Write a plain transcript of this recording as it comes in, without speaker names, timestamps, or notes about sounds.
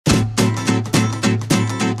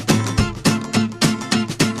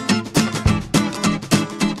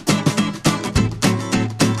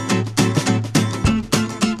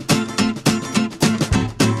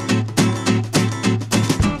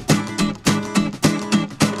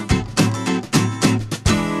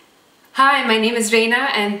Hi, my name is Reina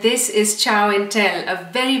and this is Chow Tell, a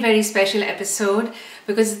very special episode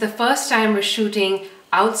because it's the first time we're shooting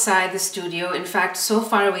outside the studio. In fact, so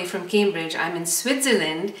far away from Cambridge, I'm in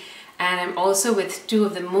Switzerland and I'm also with two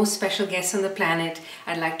of the most special guests on the planet.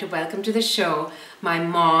 I'd like to welcome to the show my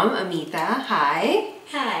mom, Amita. Hi.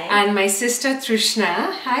 Hi. And my sister,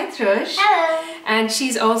 Trishna. Hi, Trish. Hello. And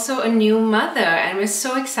she's also a new mother and we're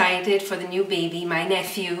so excited for the new baby, my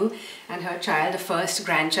nephew and her child, the first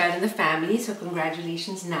grandchild in the family. So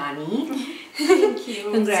congratulations, Nani. Thank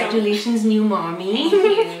you. Congratulations, new mommy.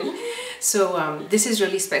 Thank you. So this is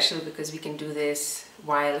really special because we can do this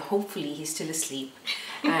while hopefully he's still asleep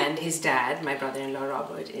and his dad, my brother-in-law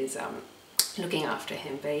Robert, is looking after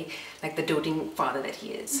him, very like the doting father that he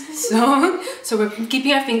is. So we're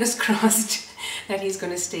keeping our fingers crossed that he's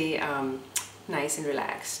going to stay nice and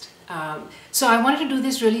relaxed. So I wanted to do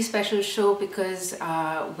this really special show because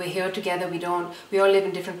we're here together. We all live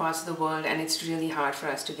in different parts of the world and it's really hard for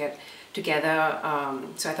us to get together.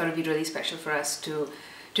 So I thought it'd be really special for us to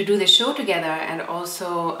do this show together. And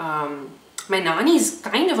also my Nani's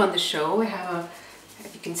kind of on the show. We have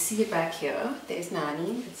if you can see it back here, there's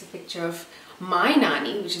Nani. It's a picture of my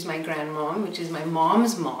Nani, which is my grandmom, which is my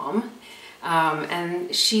mom's mom.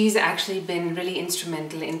 And she's actually been really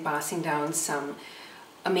instrumental in passing down some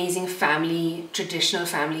amazing traditional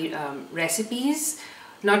family recipes,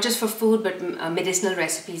 not just for food, but medicinal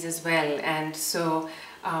recipes as well. And so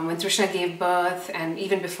when Trishna gave birth, and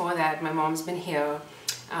even before that, my mom's been here.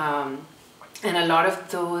 And a lot of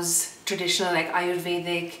those traditional like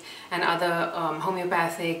Ayurvedic and other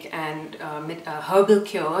homeopathic and herbal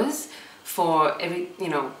cures for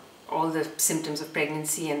all the symptoms of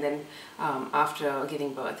pregnancy and then after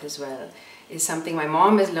giving birth as well is something my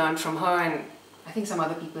mom has learned from her, and I think some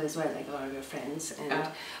other people as well, like a lot of your friends. And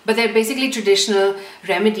but they're basically traditional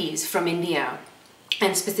remedies from India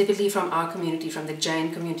and specifically from our community, from the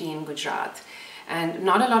Jain community in Gujarat. And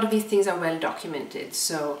not a lot of these things are well documented.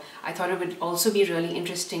 So I thought it would also be really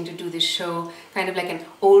interesting to do this show, kind of like an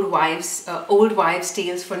old wives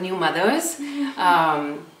tales for new mothers,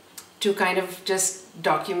 to kind of just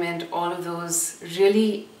document all of those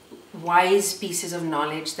really wise pieces of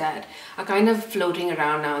knowledge that are kind of floating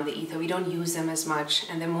around now in the ether. We don't use them as much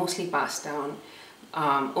and they're mostly passed down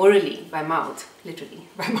orally, by mouth, literally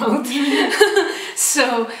by mouth.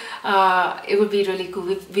 So it would be really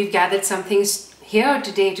cool. We've gathered some things here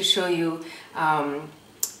today to show you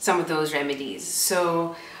some of those remedies.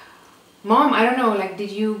 So Mom, I don't know, like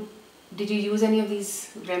did you use any of these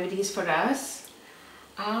remedies for us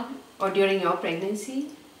or during your pregnancy?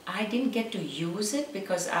 I didn't get to use it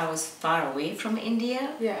because I was far away from India.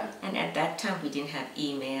 Yeah. And at that time we didn't have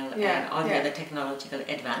email Yeah, and all the yeah. other technological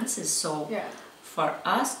advances. So Yeah. for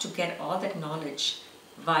us to get all that knowledge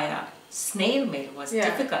via snail mail was Yeah,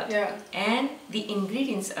 difficult. yeah. And the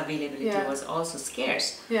ingredients availability Yeah. was also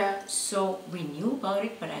scarce. Yeah. So we knew about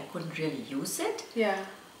it, but I couldn't really use it. Yeah.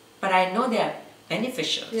 But I know they are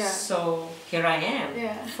beneficial. Yeah. So here I am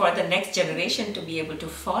Yeah. for the next generation to be able to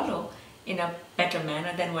follow in a better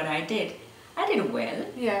manner than what I did. I did well,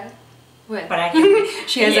 Yeah. Well, but I could,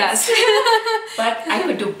 she has Yes. us. but I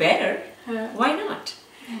could do better. Why not?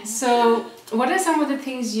 So what are some of the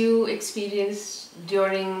things you experienced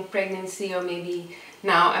during pregnancy or maybe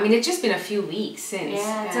now? I mean, it's just been a few weeks since.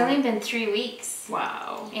 Yeah, it's only been 3 weeks.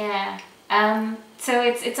 Wow. Yeah. So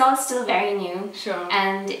it's all still very new. Sure.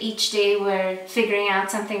 And each day we're figuring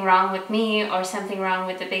out something wrong with me or something wrong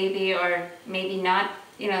with the baby or maybe not.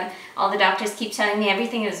 All the doctors keep telling me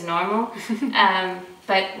everything is normal.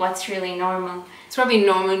 But what's really normal? It's probably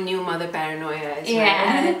normal new mother paranoia as well.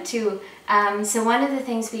 Yeah, too. So one of the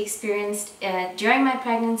things we experienced during my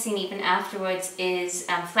pregnancy and even afterwards is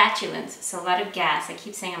flatulence. So a lot of gas. I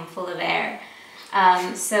keep saying I'm full of air.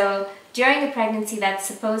 So during the pregnancy, that's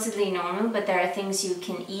supposedly normal, but there are things you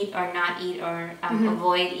can eat or not eat or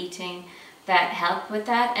avoid eating that help with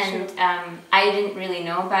that. And Sure. I didn't really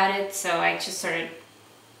know about it, so I just sort of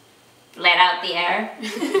let out the air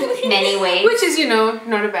many ways. Which is,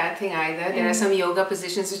 not a bad thing either. There are some yoga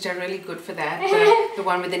positions which are really good for that. The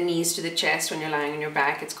one with the knees to the chest when you're lying on your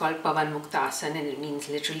back, it's called Pavan Muktasan and it means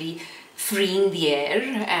literally freeing the air,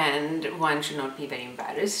 and one should not be very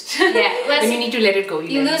embarrassed. Yeah, when you need to let it go,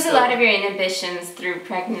 you let lose it a go. lot of your inhibitions through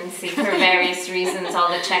pregnancy for various reasons, all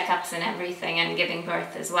the checkups and everything, and giving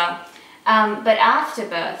birth as well. But after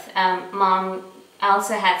birth, Mom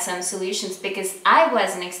also had some solutions because I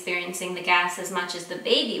wasn't experiencing the gas as much as the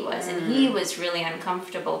baby was, and he was really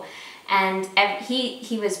uncomfortable. And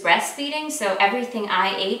he was breastfeeding, so everything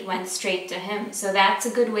I ate went straight to him. So that's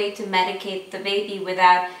a good way to medicate the baby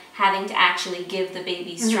without having to actually give the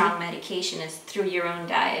baby strong medication, is through your own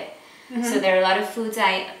diet. So there are a lot of foods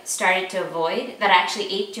I started to avoid that I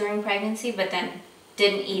actually ate during pregnancy, but then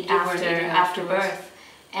didn't eat after birth.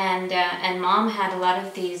 And mom had a lot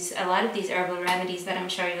of these herbal remedies that I'm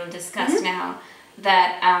sure you'll discuss now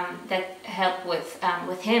that help with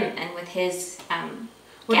him and with his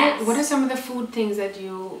What are some of the food things that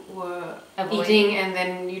you were eating and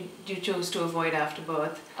then you chose to avoid after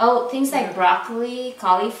birth? Oh, things like broccoli,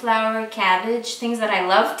 cauliflower, cabbage, things that I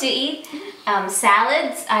love to eat.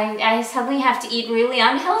 Salads, I suddenly have to eat really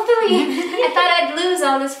unhealthily. I thought I'd lose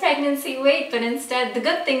all this pregnancy weight, but instead the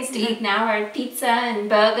good things to eat now are pizza and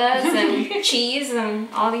burgers and cheese and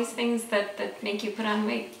all these things that make you put on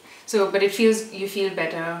weight. So, but you feel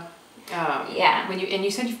better. When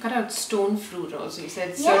you said you've cut out stone fruit also. You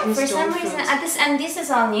said certain for stone some fruits. reason, this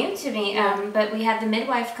is all new to me. But we had the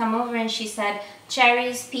midwife come over and she said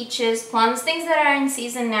cherries, peaches, plums, things that are in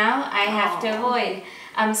season now, I have to avoid.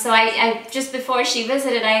 So I just before she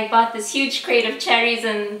visited, I bought this huge crate of cherries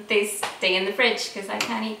and they stay in the fridge because I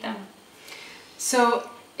can't eat them. So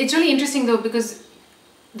it's really interesting though, because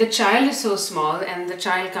the child is so small and the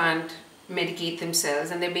child can't medicate themselves,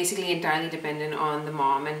 and they're basically entirely dependent on the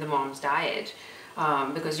mom and the mom's diet,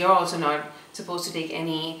 because you're also not supposed to take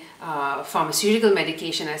any pharmaceutical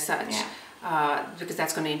medication as such, because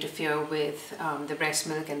that's going to interfere with the breast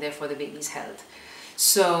milk and therefore the baby's health.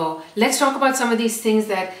 So let's talk about some of these things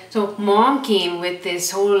so mom came with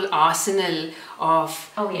this whole arsenal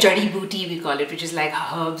of jari booty, we call it, which is like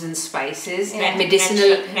herbs and spices,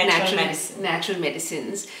 natural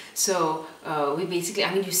medicines. So we basically,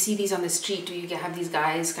 I mean, you see these on the street, you have these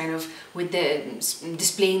guys kind of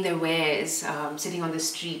displaying their wares, sitting on the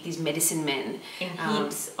street, these medicine men. In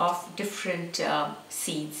heaps of different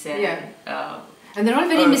seeds and they're all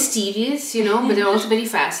very mysterious, but they're also very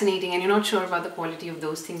fascinating, and you're not sure about the quality of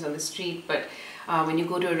those things on the street, but when you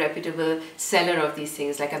go to a reputable seller of these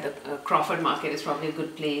things, like at the Crawford Market is probably a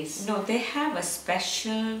good place. No, they have a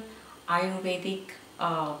special Ayurvedic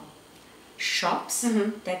shops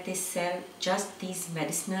that they sell just these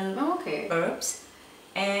medicinal herbs,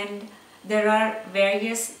 and there are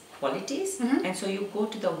various qualities, and so you go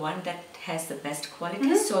to the one that has the best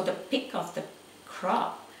quality. So the pick of the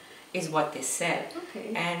crop is what they sell,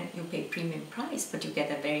 and you pay premium price, but you get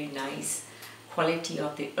a very nice quality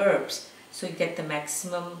of the herbs, so you get the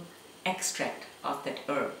maximum extract of that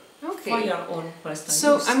herb for your own personal use.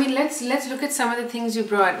 So I mean, let's look at some of the things you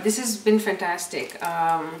brought. This has been fantastic.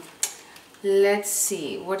 Let's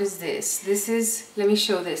see, what is this? Let me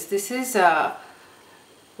show this. This is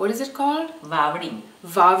what is it called? Vavding.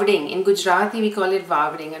 Vavding. In Gujarati we call it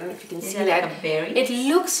vavding. I don't know if you can see that. Like a berry? It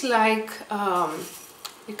looks like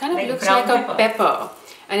it kind of looks like a pepper.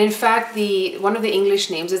 And in fact, one of the English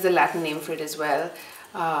names is the Latin name for it as well.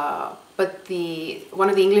 But one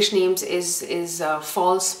of the English names is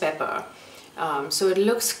false pepper. So it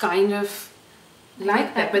looks kind of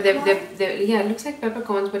like pepper. It looks like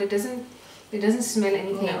peppercorns, but it doesn't smell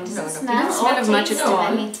anything. No, It doesn't smell of much at all.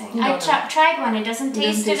 I tried one. It doesn't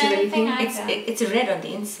taste of anything. It's red on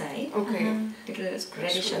the inside. Okay. It is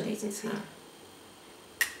reddish on the inside.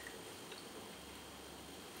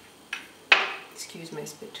 Excuse my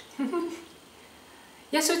spit.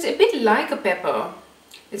 So it's a bit like a pepper.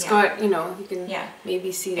 It's got, you can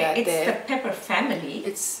maybe see that it's there. It's the pepper family.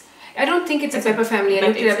 I don't think it's a pepper family. I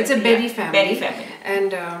looked it up. It's a berry family. Berry family.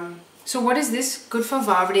 And so what is this? Good for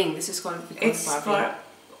vavding. This is called It's vavding. for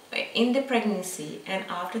in the pregnancy and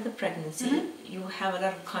after the pregnancy, you have a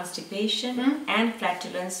lot of constipation and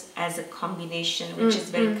flatulence as a combination, which is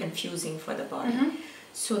very confusing for the body.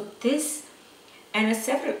 So this and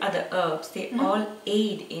several other herbs, they all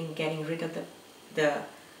aid in getting rid of the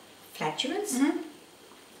flatulence.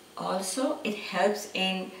 Also, it helps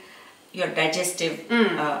in your digestive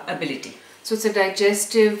ability. So it's a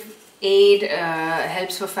digestive aid,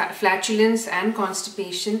 helps for flatulence and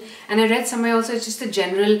constipation. And I read somewhere also it's just a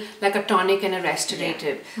general, like a tonic and a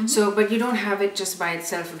restorative. So, but you don't have it just by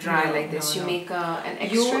itself dry like this. You make an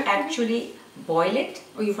extract. You actually boil it.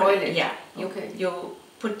 Oh, you boil it? Yeah. You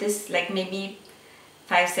put this like maybe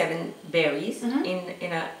 5-7 berries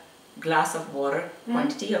in a glass of water,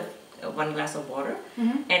 quantity of 1 glass of water,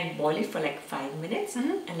 and boil it for like 5 minutes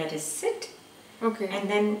and let it sit. Okay. And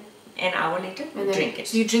then an hour later, drink it.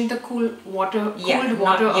 So you drink the cooled water of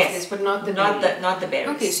this, but not the berries.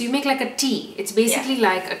 Okay, so you make like a tea. It's basically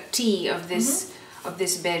like a tea of this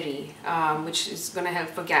berry, which is going to help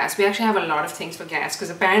for gas. We actually have a lot of things for gas because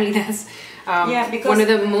apparently that's one of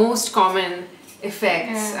the most common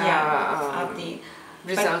effects of the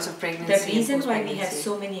results of pregnancy. The reason why we have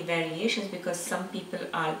so many variations because some people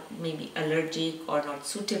are maybe allergic or not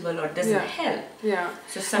suitable or doesn't help. Yeah.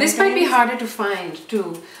 So this might be harder to find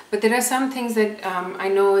too, but there are some things that I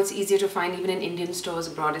know it's easier to find even in Indian stores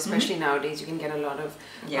abroad, especially nowadays. You can get a lot of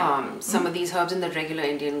some of these herbs in the regular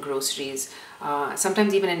Indian groceries.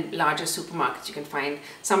 Sometimes even in larger supermarkets you can find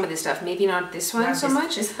some of this stuff. Maybe not this one so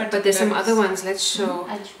much, but there's some other ones. Let's show.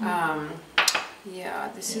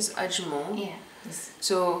 This is ajmo. Yeah.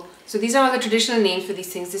 So these are all the traditional names for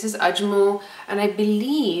these things. This is ajmo, and I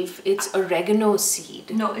believe it's oregano seed.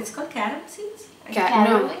 No, it's called carom seeds.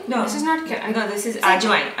 No, this is not. No, this is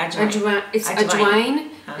ajwain. It's ajwain.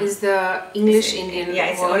 Is the English Indian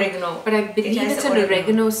it's word, oregano. but I believe it's an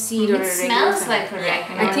oregano seed or it smells like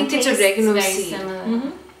oregano. I think it's oregano seed.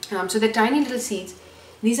 Mm-hmm. So the tiny little seeds.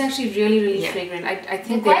 These are actually really fragrant. I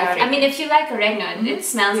think they are. I mean, if you like oregano, it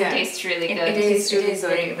smells and tastes really good. It is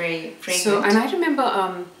very, very fragrant. So, and I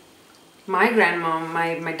remember my grandmom,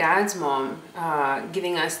 my dad's mom,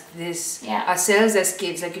 giving us this ourselves as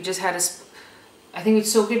kids. Like you just had I think we'd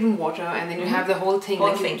soak it in water and then you have the whole thing.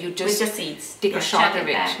 You just with the seeds. Take a shot of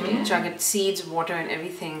it. Chug it, seeds, water and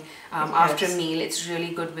everything. After a meal, it's really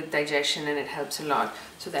good with digestion and it helps a lot.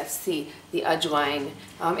 So that's the ajwain.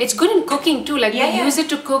 It's good in cooking too. Like we use it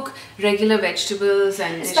to cook regular vegetables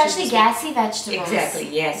and especially gassy vegetables. Exactly.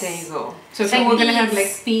 Yes. There you go. So if we're gonna have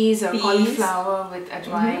like peas or cauliflower with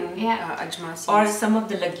ajwain, ajma seeds, or some of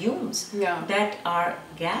the legumes that are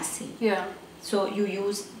gassy. Yeah. So you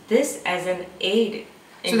use this as an aid.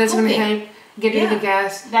 So that's going to help get rid of the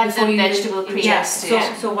gas. That's a vegetable cream.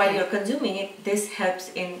 So while you're consuming it, this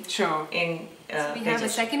helps in so we have a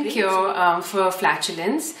second really cure for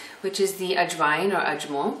flatulence, which is the ajwain or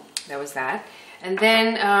ajmo. That was that. And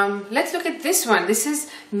then let's look at this one. This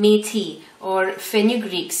is methi or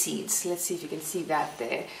fenugreek seeds. Let's see if you can see that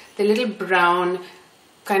there. The little brown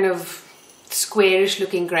kind of squarish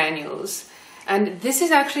looking granules. And this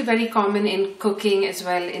is actually very common in cooking as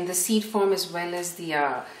well, in the seed form as well as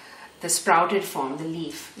the sprouted form, the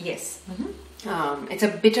leaf. Yes. It's a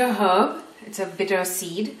bitter herb. It's a bitter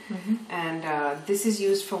seed. And this is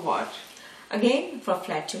used for what? Again, for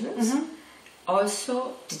flatulence,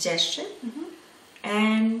 also digestion,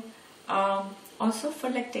 and also for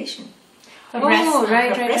lactation. Right.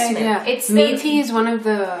 Yeah. Methi is one of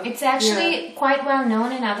the... It's actually quite well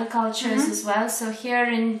known in other cultures as well. So here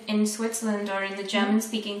in Switzerland or in the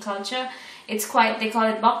German-speaking culture, it's they call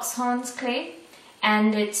it Boxhornskley,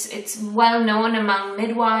 and it's well known among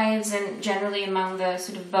midwives and generally among the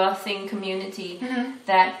sort of birthing community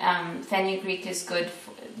that fenugreek is good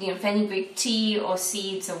for, fenugreek tea or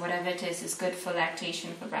seeds or whatever it is good for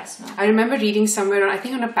lactation, for breast milk. I remember reading somewhere, I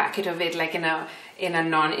think on a packet of it, like in a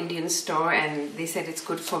non-Indian store, and they said it's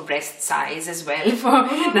good for breast size as well, for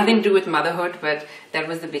nothing to do with motherhood, but that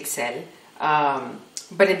was the big sell.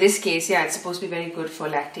 But in this case, it's supposed to be very good for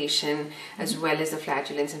lactation as well as the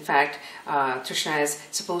flatulence. In fact, Trishna is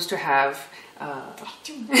supposed to have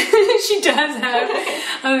she does have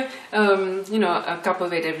a cup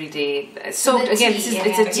of it every day, soaked. Again,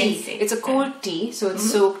 it's a tea. It's a cold tea, so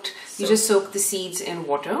it's soaked. You just soak the seeds in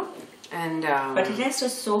water. And but it has to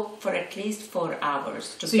soak for at least 4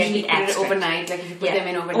 hours to so get you the put extract. it overnight, like if you put them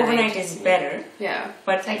in overnight. Overnight is better. Yeah.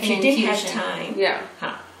 But like if you didn't have time,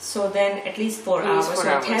 so then at least 4 hours.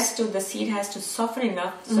 The seed has to soften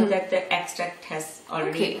enough so that the extract has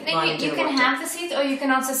already gone into you can have the seeds or you can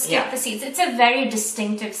also skip the seeds. It's a very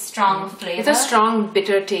distinctive, strong flavor. It's a strong,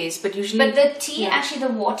 bitter taste, but usually... But the tea, actually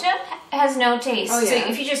the water has no taste. So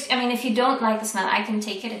if you if you don't like the smell, I can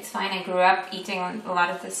take it, it's fine. I grew up eating a lot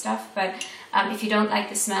of this stuff, but if you don't like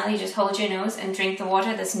the smell, you just hold your nose and drink the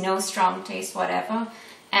water. There's no strong taste whatever.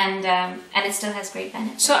 And it still has great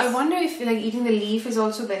benefits. So I wonder if eating the leaf is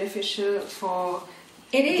also beneficial for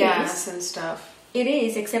gas and stuff. It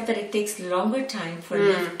is, except that it takes longer time for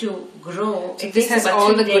leaf to grow. So this has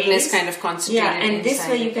all the goodness kind of concentrated. Yeah, and this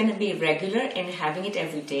way you can be regular in having it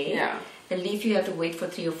every day. Yeah. The leaf you have to wait for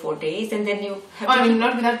 3 or 4 days, and then you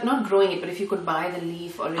have not growing it, but if you could buy the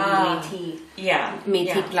leaf or methi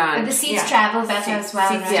plant. But the seeds travel better as well.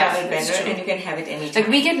 Seeds travel better, and you can have it anytime.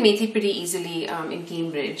 Like we get methi pretty easily in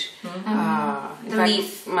Cambridge. In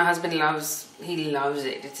fact, my husband loves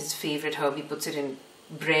it. It's his favorite herb. He puts it in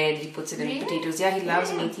bread, he puts it in potatoes. Yeah, he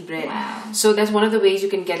loves methi bread. Wow. So that's one of the ways you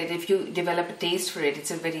can get it. If you develop a taste for it,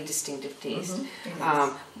 it's a very distinctive taste.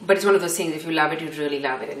 But it's one of those things, if you love it, you really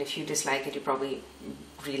love it. And if you dislike it, you probably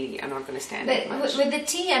really are not going to stand it much. With the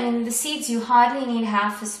tea, the seeds, you hardly need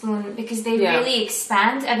half a spoon because they really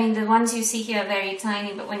expand. The ones you see here are very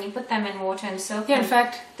tiny, but when you put them in water and soak in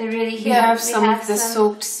fact, they're really huge. We have some of the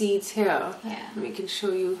soaked seeds here. Yeah. We can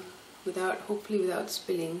show you. hopefully without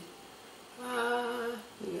spilling.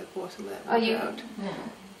 Maybe I'll pour some of that out.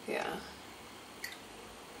 Yeah.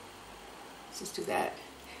 Let's just do that.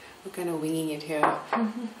 We're kind of winging it here.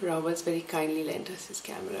 Robert's very kindly lent us his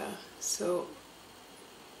camera, so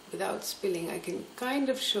without spilling I can kind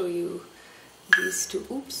of show you these two.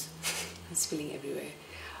 Oops, I'm spilling everywhere.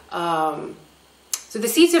 So the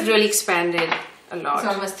seeds have really expanded a lot.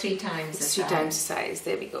 It's almost 3 times the size. 3 times the size.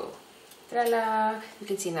 There we go. Ta-da! You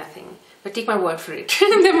can see nothing, but take my word for it.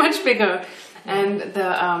 They're much bigger, and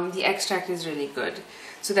the extract is really good.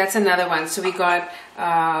 So that's another one. So we got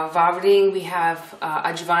Raabdi, we have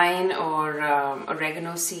ajwain or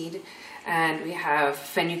oregano seed, and we have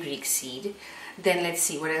fenugreek seed. Then let's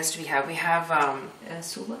see, what else do we have? We have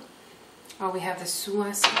suwa. Oh, we have the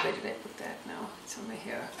suwa seed. Where did I put that now? It's somewhere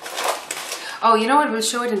here. Oh, you know what? We'll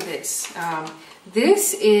show it in this.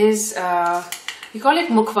 This is, we call it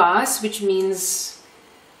mukwas, which means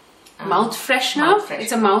mouth freshener.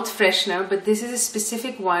 It's a mouth freshener, but this is a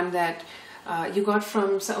specific one that you got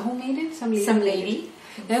from, who made it? Some lady.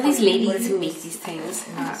 There are these ladies who make these things.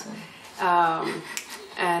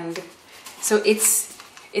 And so it's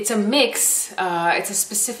a mix, it's a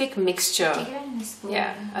specific mixture. Take it out in the spoon.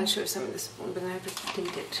 Yeah, I'll show you some in the spoon, but I have to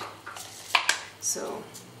tilt it. So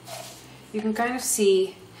you can kind of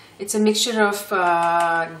see it's a mixture of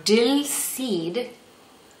dill seed.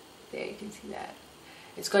 There, you can see that.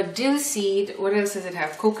 It's got dill seed. What else does it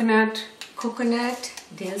have? Coconut,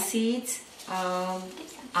 dill seeds,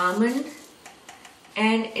 almond,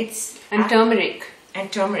 and turmeric.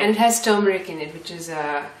 And turmeric. And it has turmeric in it, which is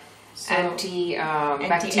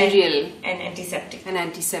antibacterial and antiseptic. And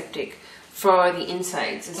antiseptic for the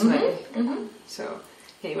insides as well. So,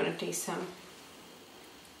 here, you want to taste some?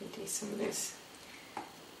 Taste some of this.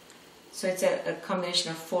 So it's a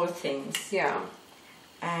combination of 4 things. Yeah.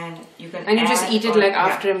 And you can just eat it like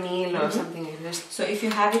after a meal or something like this. So if you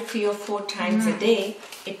have it 3 or 4 times a day,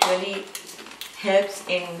 it really helps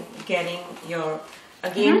in getting your,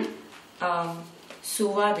 again,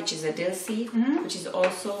 suwa, which is a dill seed, which is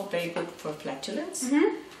also very good for flatulence.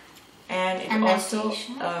 And it also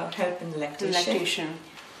helps in lactation.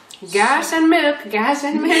 Gas and milk,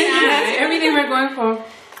 everything we're going for.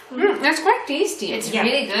 That's quite tasty. It's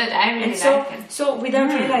really good. I really like it. So without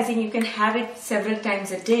realizing, you can have it several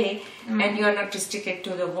times a day, and you're not restricted to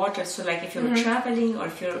the water. So like if you're traveling or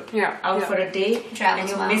if you're out for a day and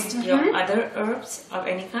you missed your other herbs of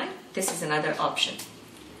any kind, this is another option.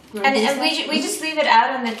 And we just leave it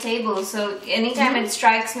out on the table. So anytime it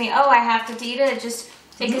strikes me, oh, I have to eat it, I just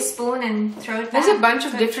take a spoon and throw it back. There's a bunch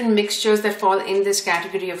of different mixtures that fall in this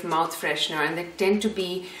category of mouth freshener, and they tend to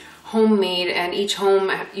be homemade, and each home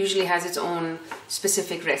usually has its own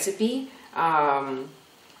specific recipe, and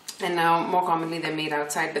now more commonly they're made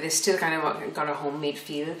outside, but they still kind of got a homemade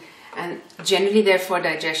feel, and generally they're for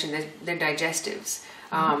digestion. They're digestives.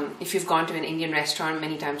 If you've gone to an Indian restaurant,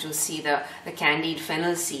 many times you'll see the candied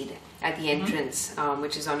fennel seed at the entrance,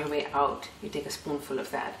 which is on your way out. You take a spoonful of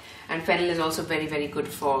that, and fennel is also very, very good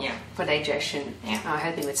for digestion,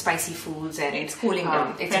 helping with spicy foods, and it's cooling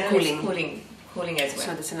down. It's cooling as well.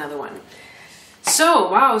 So that's another one. So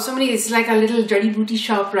wow, so many. It's like a little dirty booty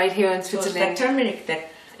shop right here in Switzerland. So the turmeric that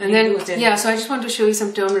so I just want to show you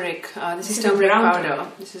some turmeric. This is turmeric powder.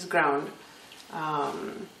 This is ground.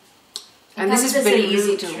 And this is very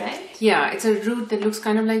easy to. Right? Yeah, it's a root that looks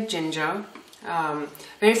kind of like ginger.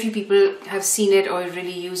 Very few people have seen it or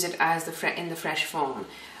really use it as in the fresh form.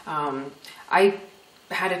 I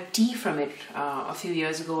had a tea from it a few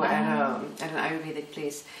years ago at an Ayurvedic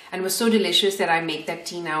place, and it was so delicious that I make that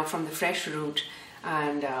tea now from the fresh root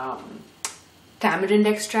and tamarind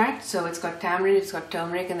extract. So it's got tamarind, it's got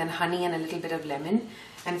turmeric, and then honey and a little bit of lemon,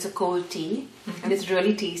 and it's a cold tea, and it's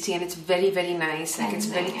really tasty, and it's very, very nice. Like it's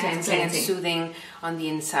very cleansing and soothing on the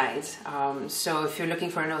insides. So if you're looking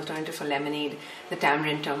for an alternative for lemonade, the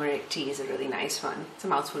tamarind turmeric tea is a really nice one. It's a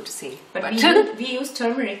mouthful to say. But we use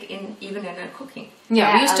turmeric even in our cooking.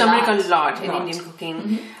 Yeah, we use turmeric a lot in Indian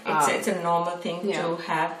cooking. It's a normal thing to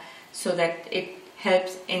have, so that it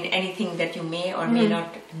helps in anything that you may or may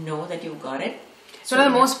not know that you got it. So one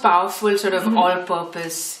of the most powerful sort of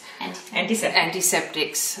all-purpose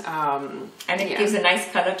antiseptics. And it gives a nice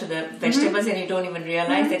color to the vegetables, and you don't even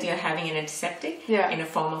realize that you're having an antiseptic in a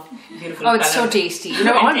form of beautiful color. Oh, it's so tasty. You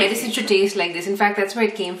know, all medicine should taste like this. In fact, that's where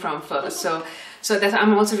it came from first. So that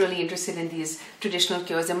I'm also really interested in these traditional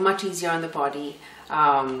cures. They're much easier on the body.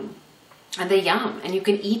 And they're yum, and you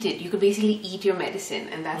can eat it. You could basically eat your medicine,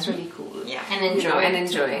 and that's really cool. Yeah, and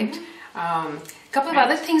enjoy it. A couple of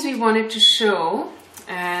other things we wanted to show.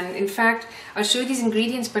 And in fact, I'll show you these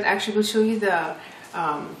ingredients, but actually we'll show you the,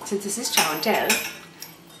 since this is Chow Tell,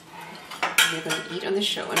 we're going to eat on the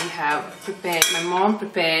show. And we have prepared, my mom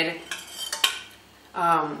prepared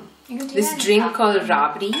this drink called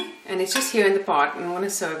Raabdi, and it's just here in the pot, and I want to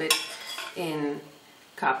serve it in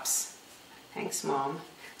cups. Thanks, Mom.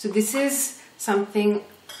 So this is something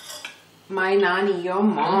my Nani, your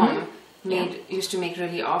mom, used to make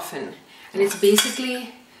really often. And it's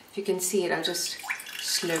basically, if you can see it, I'll just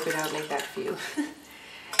slurp it out like that for you.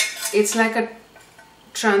 It's like a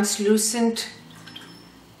translucent,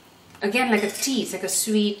 again like a tea, it's like a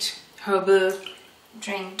sweet herbal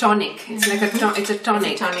drink. Tonic. It's like it's a tonic.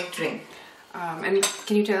 It's a tonic drink. And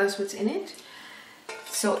can you tell us what's in it?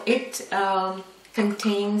 So it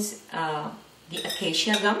contains the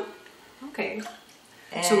acacia gum. Okay.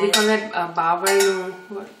 So we call that Bavar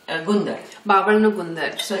no Gundar. Bavar no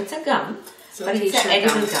Gundar. So it's a gum, so but it's an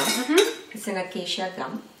edible gum. It's an acacia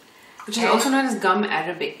gum. Which is also known as gum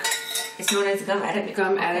Arabic. It's known as gum Arabic.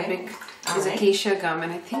 Gum Arabic is acacia gum,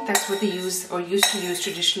 and I think that's what they use or used to use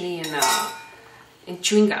traditionally in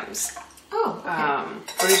chewing gums. Oh,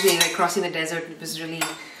 okay. Originally, like crossing the desert, it was really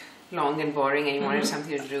long and boring, and you wanted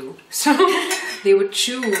something to do. So they would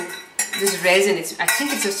chew this resin. I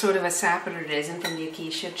think it's a sort of a sap or a resin from the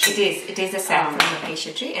acacia tree. It is a sap from the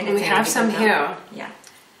acacia tree, and we have some here. Yeah.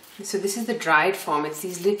 So this is the dried form. It's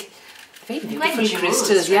these very beautiful jewels,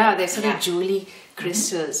 crystals. right? Yeah, they're sort of jewelly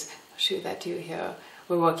crystals. I'll show you that to you here.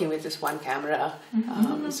 We're working with this one camera,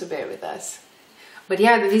 so bear with us. But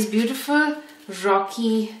yeah, they're these beautiful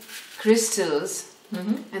rocky crystals.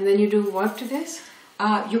 And then you do what to this?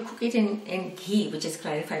 You cook it in ghee, which is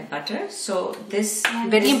clarified butter. So this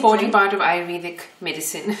very important part of Ayurvedic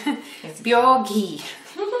medicine. Pure ghee.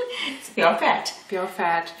 It's pure fat. Pure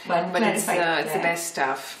fat, but it's the best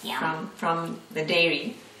stuff. From the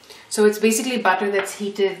dairy. So it's basically butter that's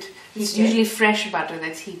heated. It's usually fresh butter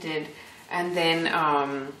that's heated, and then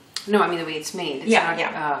no, I mean the way it's made. It's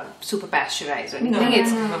not super pasteurized or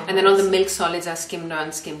anything. And then all the milk solids are skimmed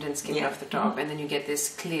off the top, and then you get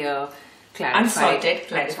this clear, clarified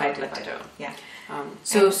butter. Yeah.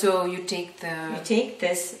 So you take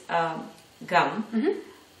this gum,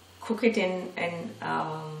 cook it in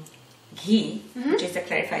ghee, which is the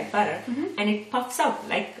clarified butter, and it puffs out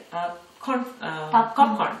like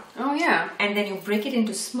popcorn. Oh yeah. And then you break it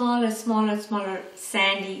into smaller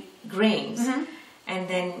sandy grains, and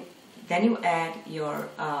then you add your.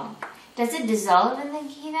 Does it dissolve in the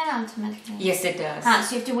ghee then ultimately? Yes, it does.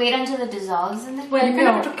 So you have to wait until it dissolves in the ghee? Well, you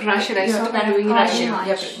have to crush it. I saw that doing it.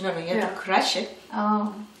 You have to crush it.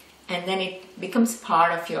 Oh. And then it becomes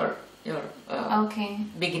part of your okay.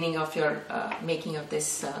 beginning of your making of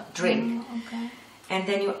this drink. Okay. And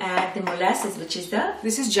then you add the molasses, which is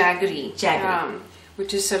this is jaggery.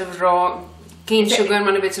 Which is sort of raw cane sugar in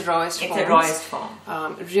one of its rawest forms. It's the rawest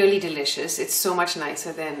form. Really delicious. It's so much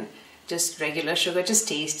nicer than just regular sugar, just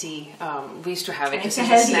tasty. We used to have it as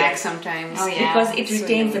a snack sometimes. Oh, yeah. Because it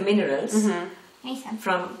retains the minerals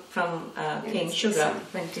from cane sugar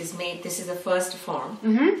when it is made. This is the first form,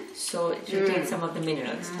 so it retains some of the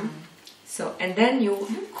minerals. So and then you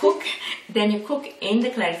cook. Then you cook in the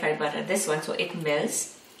clarified butter. This one, so it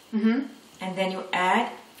melts, and then you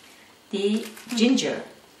add the ginger.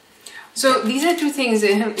 So these are two things.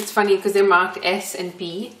 It's funny because they're marked S and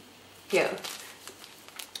P here.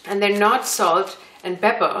 And they're not salt and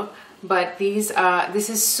pepper, but this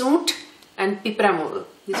is soont and pipramul.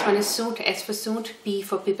 This one is soont, S for soont, P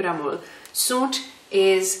for pipramul. Soont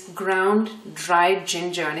is ground dried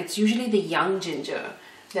ginger, and it's usually the young ginger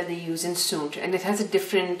that they use in soont, and it has a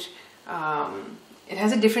different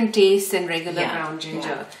taste than regular ground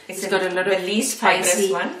ginger. It's got a lot of least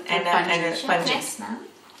spicy one and a pungent.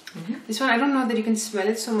 This one, I don't know that you can smell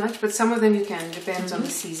it so much, but some of them you can. Depends on the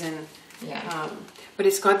season. Yeah. But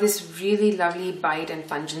it's got this really lovely bite and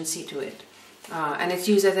pungency to it. And it's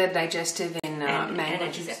used as a digestive in mango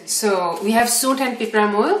juices. So we have soont and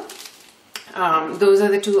pipramul. Those are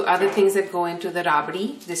the two other things that go into the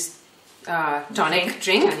Raabdi, this tonic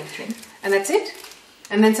drink. And that's it.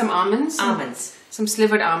 And then some almonds. Some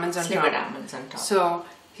slivered almonds on top. So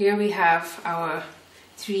here we have our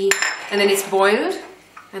 3, and then it's boiled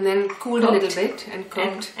and then cooled a little bit and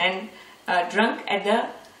cooked. And drunk at the,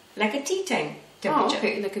 like a tea time temperature. Oh,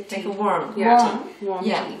 okay, like a tea. Like a warm tea. Warm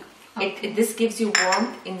tea. Okay. This gives you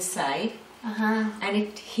warmth inside, and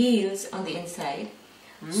it heals on the inside.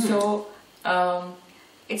 So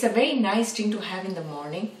it's a very nice thing to have in the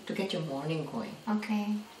morning to get your morning going.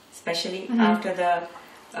 Okay. Especially after the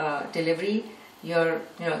delivery, you're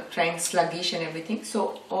trying sluggish and everything.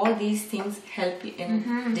 So all these things help in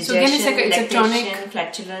digestion, so again, it's a tonic,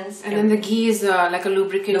 flatulence, and then the ghee is like a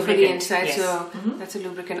lubricant for the inside. Yes. So that's a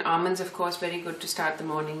lubricant. Almonds, of course, very good to start the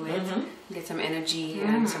morning with. Get some energy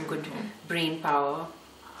and some good brain power.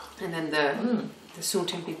 And then the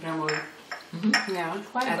Suntempi Bramul. Yeah,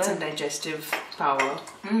 add some digestive power.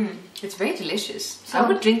 It's very delicious. So I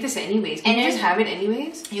would drink this anyways. Can you just have it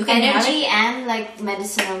anyways? You can energy and like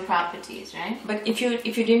medicinal properties, right? But if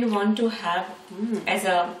you didn't want to have as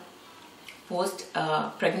a post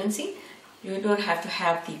pregnancy, you don't have to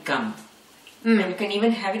have the gum, and you can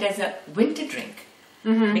even have it as a winter drink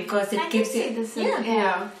because it gives it.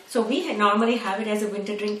 So we normally have it as a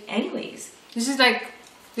winter drink anyways. This is like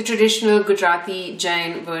the traditional Gujarati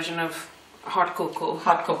Jain version of hot cocoa.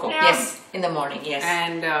 Hot cocoa, yes, in the morning, yes.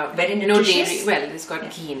 And very no nutritious. dairy. Well, it's got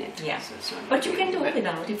ghee in it. Yeah, so but you can do it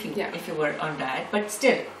without if you were on diet. But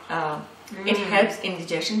still, it helps in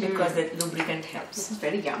digestion because the lubricant helps. This is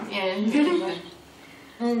very yummy. Yeah,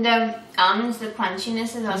 and the almonds, the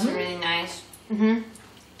crunchiness is also really nice.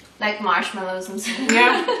 Like marshmallows and stuff.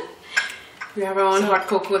 Yeah, we have our own hot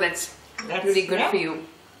cocoa that's really good for you.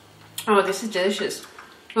 Oh, this is delicious.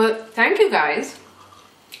 Well, thank you guys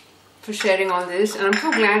for sharing all this, and I'm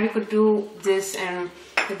so glad we could do this and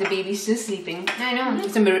that the baby's still sleeping. I know.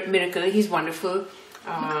 It's a miracle. He's wonderful.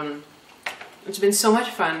 It's been so much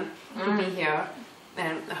fun to be here,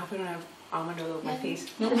 and I hope I don't have almond all over my face.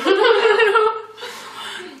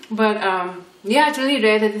 But yeah, it's really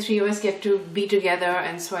rare that the three of us get to be together,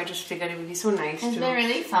 and so I just figured it would be so nice. It's been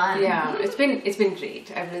really fun. Yeah, it's been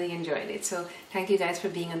great. I've really enjoyed it. So thank you guys for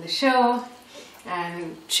being on the show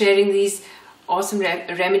and sharing these awesome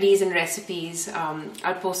remedies and recipes.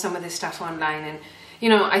 I'll post some of this stuff online,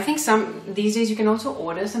 and I think these days you can also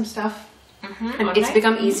order some stuff, and it's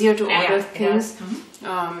become easier to order things.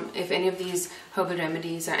 If any of these herbal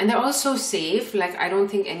remedies and they're all so safe. Like I don't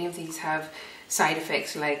think any of these have side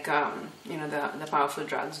effects like the powerful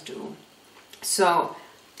drugs do. So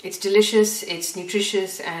it's delicious, it's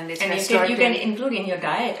nutritious, and it's you can include in your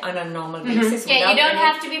diet on a normal basis. Yeah, you don't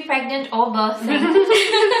have to be pregnant or birthing.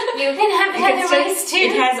 You can have it otherwise too.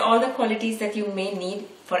 It has all the qualities that you may need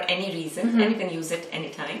for any reason, and you can use it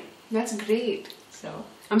anytime. That's great. So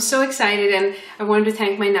I'm so excited, and I wanted to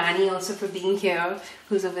thank my Nani also for being here,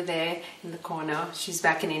 who's over there in the corner. She's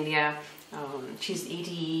back in India. She's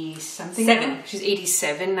 80-something now. She's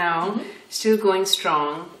 87 now, still going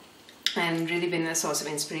strong, and really been a source of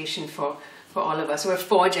inspiration for all of us. We're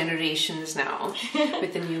 4 generations now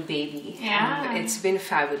with the new baby. Yeah. And it's been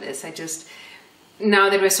fabulous. Now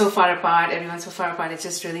that we're so far apart, everyone's so far apart, it's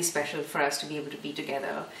just really special for us to be able to be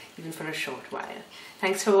together, even for a short while.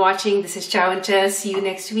 Thanks for watching. This is Chow Tell. See you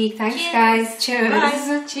next week. Thanks, guys. Cheers.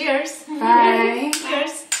 Bye. Cheers. Bye.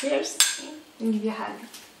 Cheers. Cheers. I'll give you a hug.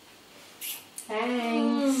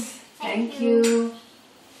 Thanks. Thank you.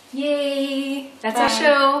 Yay. That's our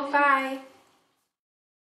show. Bye.